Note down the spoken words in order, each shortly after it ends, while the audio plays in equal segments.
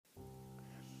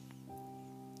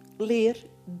Ler,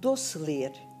 Doce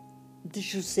ler, de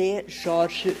José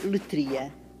Jorge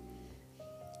Letria.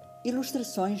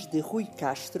 Ilustrações de Rui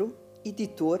Castro,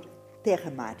 editor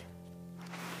Terra Mar.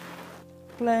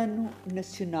 Plano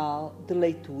Nacional de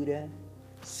Leitura,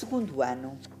 segundo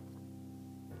ano.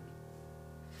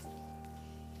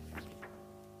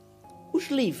 Os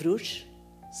livros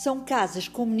são casas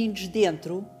com meninos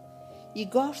dentro e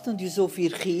gostam de os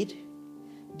ouvir rir,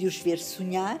 de os ver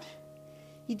sonhar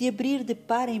e de abrir de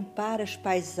par em par as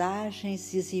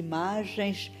paisagens e as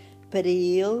imagens para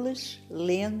eles,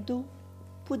 lendo,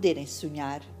 poderem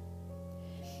sonhar.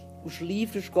 Os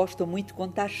livros gostam muito de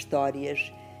contar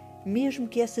histórias, mesmo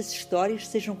que essas histórias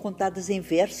sejam contadas em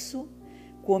verso,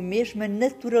 com a mesma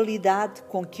naturalidade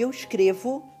com que eu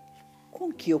escrevo,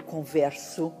 com que eu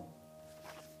converso.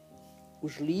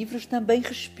 Os livros também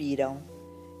respiram,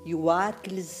 e o ar que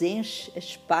lhes enche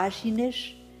as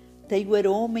páginas tem o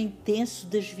aroma intenso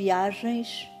das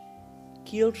viagens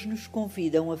que eles nos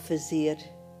convidam a fazer,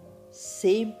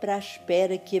 sempre à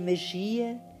espera que a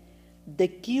magia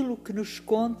daquilo que nos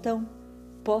contam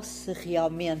possa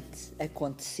realmente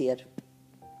acontecer.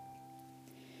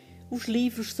 Os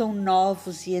livros são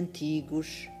novos e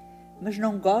antigos, mas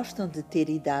não gostam de ter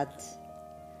idade.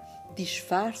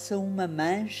 Disfarçam uma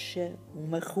mancha,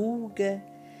 uma ruga,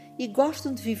 e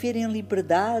gostam de viver em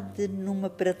liberdade numa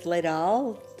prateleira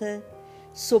alta,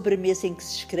 sobre a mesa em que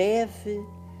se escreve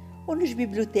ou nas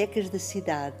bibliotecas da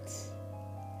cidade.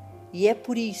 E é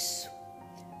por isso,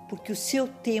 porque o seu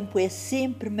tempo é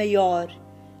sempre maior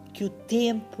que o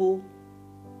tempo,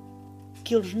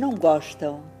 que eles não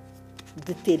gostam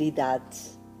de ter idade.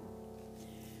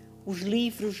 Os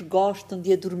livros gostam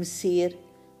de adormecer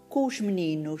com os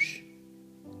meninos,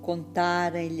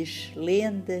 contarem-lhes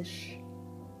lendas,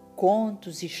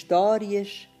 contos e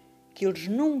histórias que eles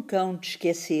nunca hão de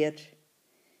esquecer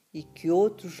e que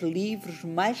outros livros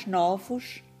mais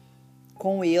novos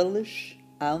com eles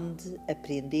hão de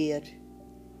aprender.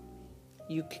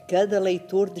 E o que cada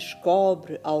leitor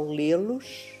descobre ao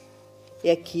lê-los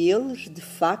é que eles, de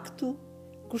facto,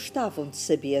 gostavam de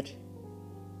saber.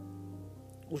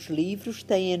 Os livros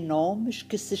têm nomes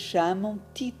que se chamam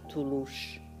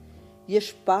títulos e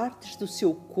as partes do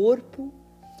seu corpo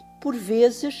por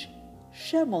vezes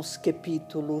chamam-se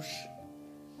capítulos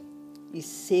e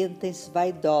sentem-se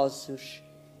vaidosos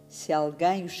se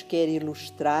alguém os quer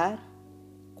ilustrar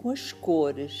com as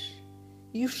cores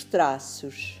e os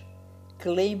traços que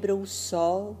lembram o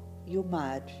sol e o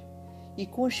mar e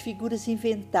com as figuras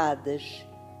inventadas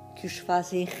que os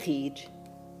fazem rir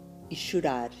e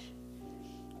chorar.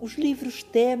 Os livros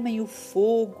temem o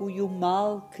fogo e o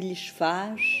mal que lhes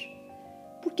faz,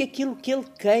 porque aquilo que ele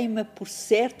queima, por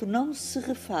certo, não se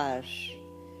refaz,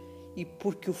 e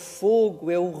porque o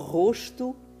fogo é o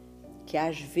rosto que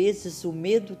às vezes o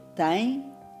medo tem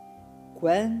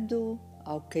quando,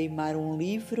 ao queimar um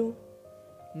livro,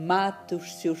 mata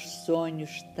os seus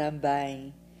sonhos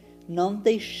também, não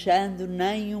deixando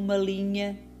nem uma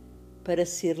linha para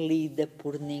ser lida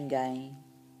por ninguém.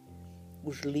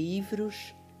 Os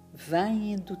livros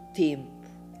vêm do tempo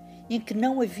em que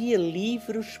não havia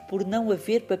livros por não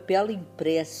haver papel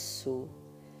impresso,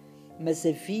 mas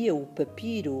havia o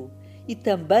papiro e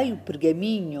também o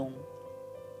pergaminho,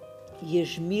 e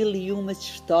as 1001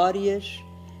 histórias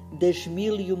das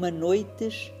 1001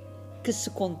 noites que se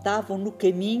contavam no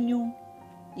caminho,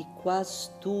 e quase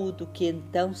tudo o que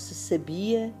então se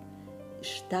sabia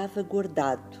estava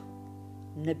guardado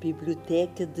na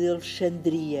biblioteca de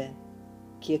Alexandria,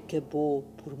 que acabou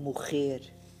por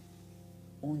morrer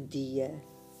um dia.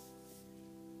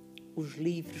 Os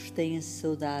livros têm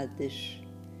saudades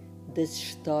das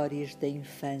histórias da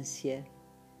infância,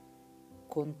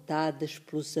 contadas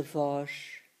pelos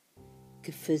avós,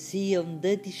 que faziam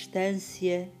da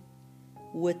distância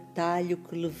o atalho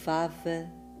que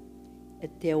levava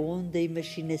até onde a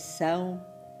imaginação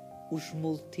os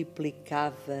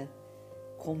multiplicava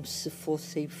como se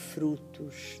fossem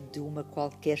frutos de uma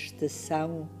qualquer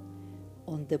estação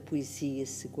onde a poesia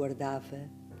se guardava.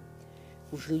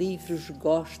 Os livros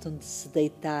gostam de se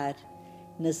deitar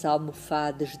nas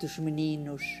almofadas dos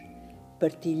meninos,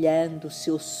 partilhando o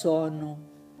seu sono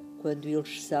quando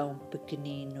eles são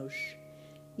pequeninos,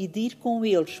 e de ir com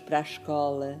eles para a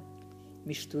escola,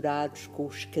 misturados com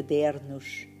os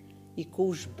cadernos e com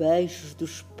os beijos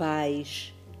dos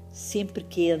pais, sempre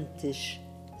quentes,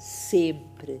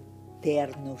 sempre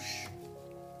ternos.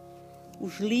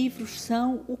 Os livros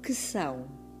são o que são,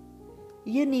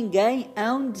 e a ninguém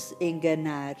hão de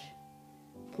enganar,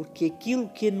 porque aquilo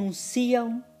que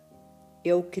anunciam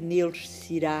é o que neles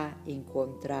se irá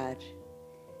encontrar.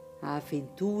 A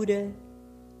aventura,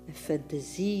 a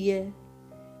fantasia,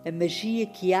 a magia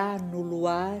que há no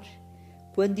luar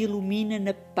quando ilumina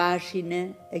na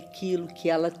página aquilo que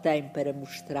ela tem para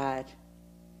mostrar.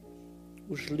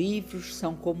 Os livros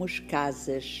são como as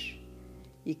casas,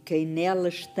 e quem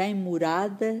nelas tem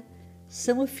morada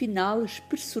são afinal as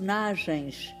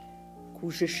personagens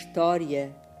cuja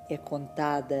história é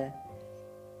contada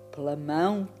pela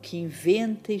mão que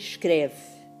inventa e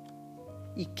escreve,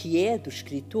 e que é do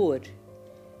escritor,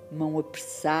 mão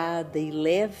apressada e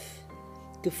leve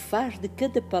que faz de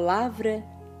cada palavra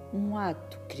um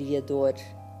ato criador.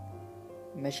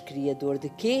 Mas criador de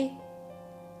quê?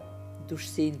 Dos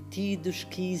sentidos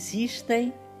que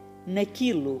existem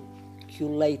naquilo que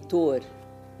o leitor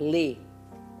lê.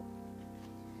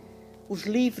 Os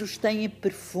livros têm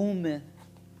perfume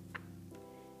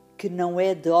que não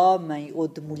é de homem ou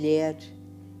de mulher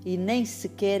e nem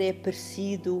sequer é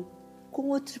parecido com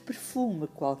outro perfume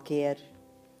qualquer.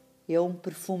 É um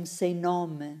perfume sem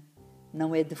nome,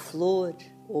 não é de flor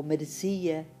ou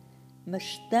maresia,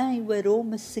 mas tem o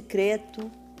aroma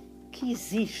secreto que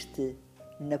existe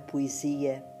na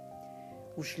poesia.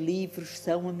 Os livros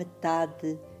são a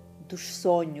metade dos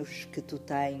sonhos que tu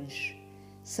tens,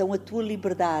 são a tua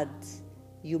liberdade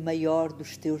e o maior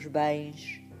dos teus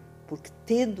bens, porque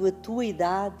tendo a tua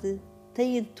idade,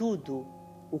 têm tudo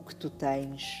o que tu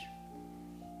tens.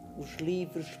 Os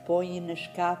livros põem nas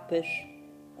capas,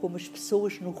 como as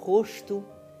pessoas no rosto,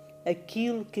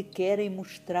 aquilo que querem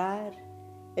mostrar,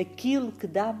 aquilo que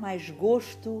dá mais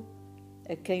gosto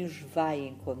a quem os vai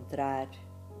encontrar.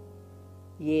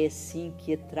 E é assim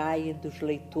que atraem dos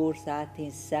leitores a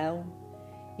atenção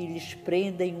e lhes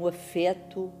prendem o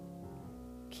afeto,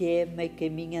 que é meio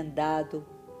caminho andado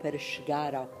para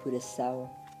chegar ao coração.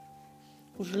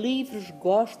 Os livros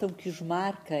gostam que os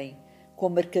marquem com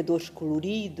marcadores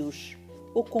coloridos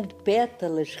ou com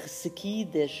pétalas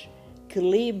ressequidas que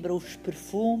lembram os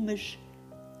perfumes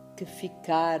que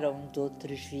ficaram de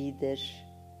outras vidas,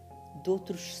 de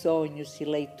outros sonhos e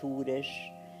leituras,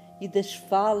 e das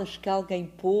falas que alguém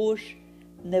pôs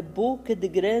na boca de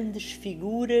grandes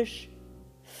figuras,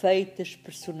 feitas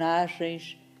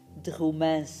personagens de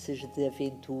romances de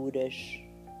aventuras.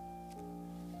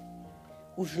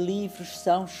 Os livros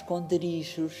são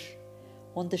esconderijos,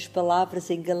 onde as palavras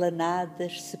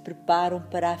engalanadas se preparam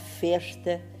para a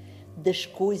festa das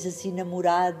coisas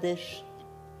enamoradas,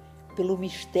 pelo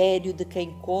mistério de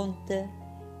quem conta,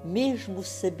 mesmo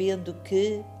sabendo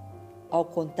que, ao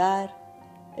contar,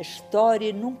 a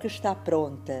história nunca está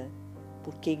pronta,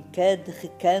 porque em cada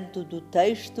recanto do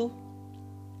texto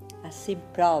há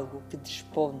sempre algo que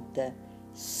desponta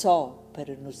só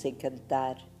para nos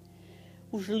encantar.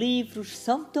 Os livros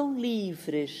são tão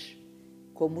livres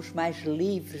como os mais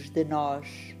livres de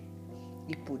nós,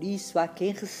 e por isso há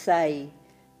quem receie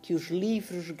que os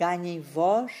livros ganhem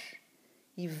voz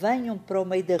e venham para o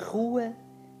meio da rua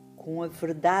com a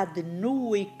verdade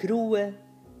nua e crua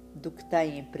do que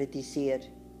têm para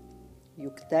dizer. E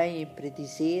o que têm para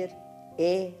dizer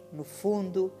é, no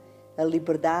fundo, a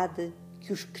liberdade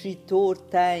que o escritor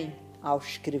tem ao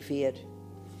escrever.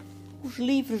 Os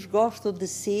livros gostam de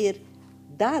ser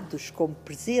dados como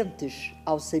presentes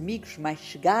aos amigos mais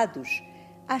chegados,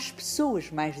 às pessoas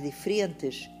mais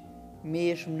diferentes,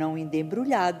 mesmo não ainda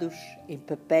embrulhados em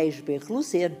papéis bem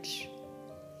reluzentes.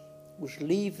 Os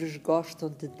livros gostam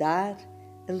de dar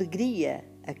alegria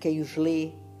a quem os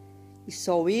lê, e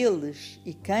só eles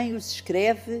e quem os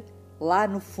escreve lá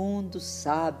no fundo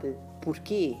sabe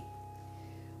porquê.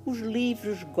 Os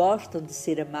livros gostam de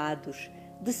ser amados,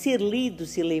 de ser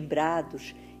lidos e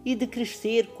lembrados e de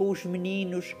crescer com os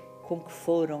meninos com que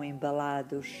foram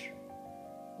embalados.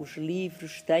 Os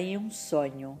livros têm um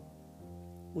sonho,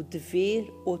 o de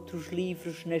ver outros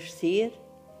livros nascer,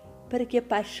 para que a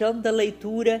paixão da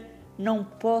leitura não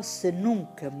possa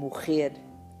nunca morrer.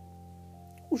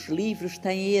 Os livros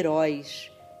têm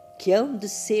heróis que hão de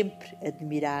sempre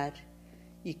admirar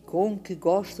e com que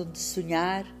gostam de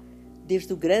sonhar,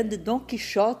 desde o grande Dom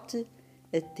Quixote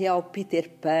até ao Peter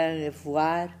Pan a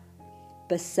voar,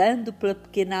 passando pela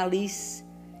pequena Alice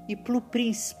e pelo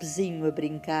príncipezinho a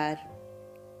brincar.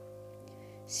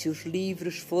 Se os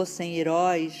livros fossem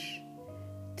heróis,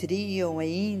 teriam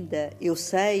ainda, eu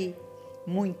sei,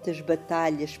 muitas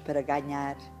batalhas para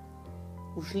ganhar.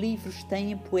 Os livros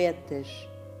têm poetas,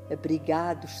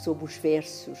 abrigados sob os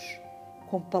versos,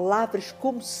 com palavras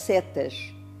como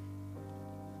setas,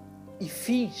 e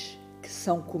fins que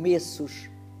são começos,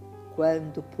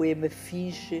 quando o poema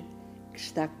finge que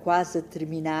está quase a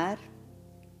terminar,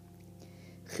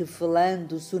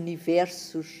 revelando os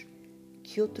universos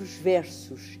que outros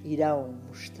versos irão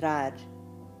mostrar.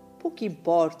 Pouco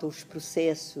importam os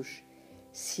processos,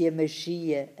 se a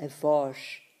magia, a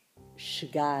voz,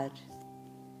 chegar.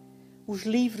 Os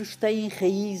livros têm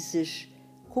raízes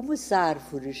como as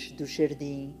árvores do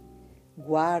jardim,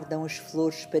 guardam as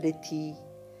flores para ti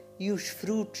e os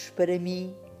frutos para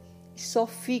mim, e só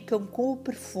ficam com o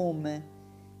perfume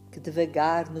que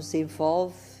devagar nos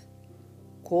envolve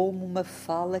como uma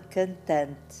fala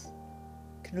cantante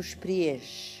que nos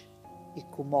preenche e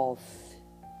comove.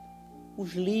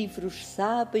 Os livros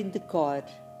sabem de cor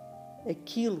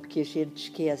aquilo que a gente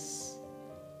esquece,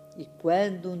 e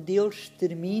quando um deles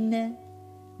termina,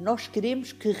 nós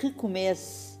queremos que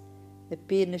recomece,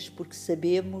 apenas porque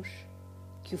sabemos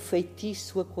que o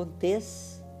feitiço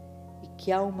acontece e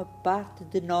que há uma parte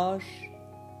de nós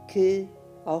que,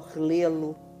 ao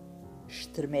relê-lo,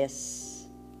 estremece.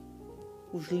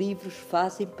 Os livros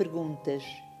fazem perguntas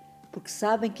porque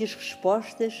sabem que as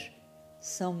respostas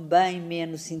são bem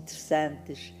menos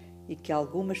interessantes e que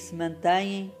algumas se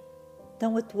mantêm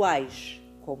tão atuais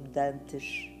como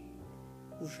dantes.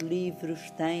 Os livros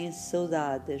têm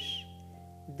saudades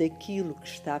daquilo que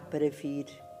está para vir,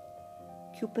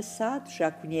 que o passado já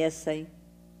conhecem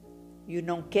e o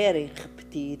não querem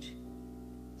repetir.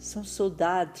 São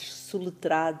saudades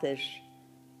soletradas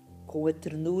com a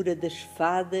ternura das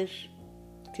fadas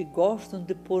que gostam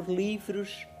de pôr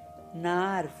livros na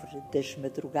árvore das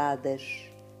madrugadas.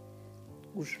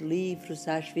 Os livros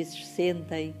às vezes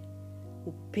sentem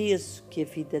o peso que a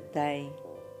vida tem,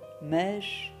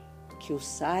 mas, que eu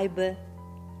saiba,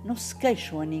 não se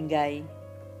queixam a ninguém.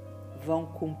 Vão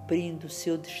cumprindo o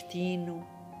seu destino,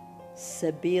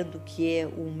 sabendo que é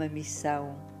uma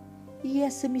missão. E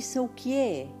essa missão o que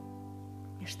é?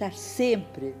 É estar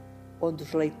sempre onde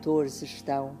os leitores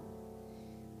estão.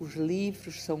 Os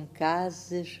livros são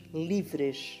casas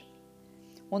livres,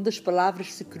 onde as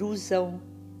palavras se cruzam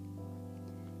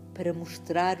para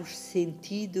mostrar os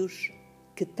sentidos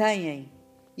que têm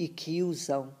e que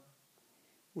usam.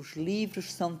 Os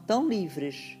livros são tão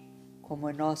livres como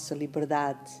a nossa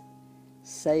liberdade,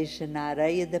 seja na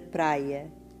areia da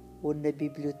praia ou na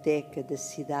biblioteca da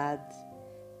cidade,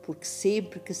 porque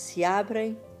sempre que se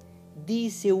abrem,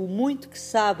 dizem o muito que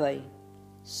sabem,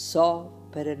 só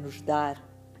para nos dar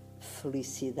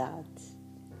felicidade.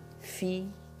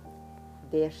 Fim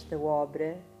desta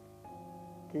obra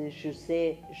de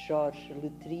José Jorge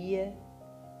Letria,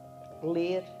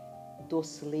 ler,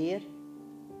 Doce ler,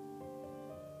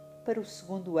 para o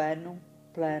 2º ano,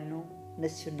 Plano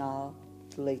Nacional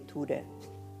de Leitura.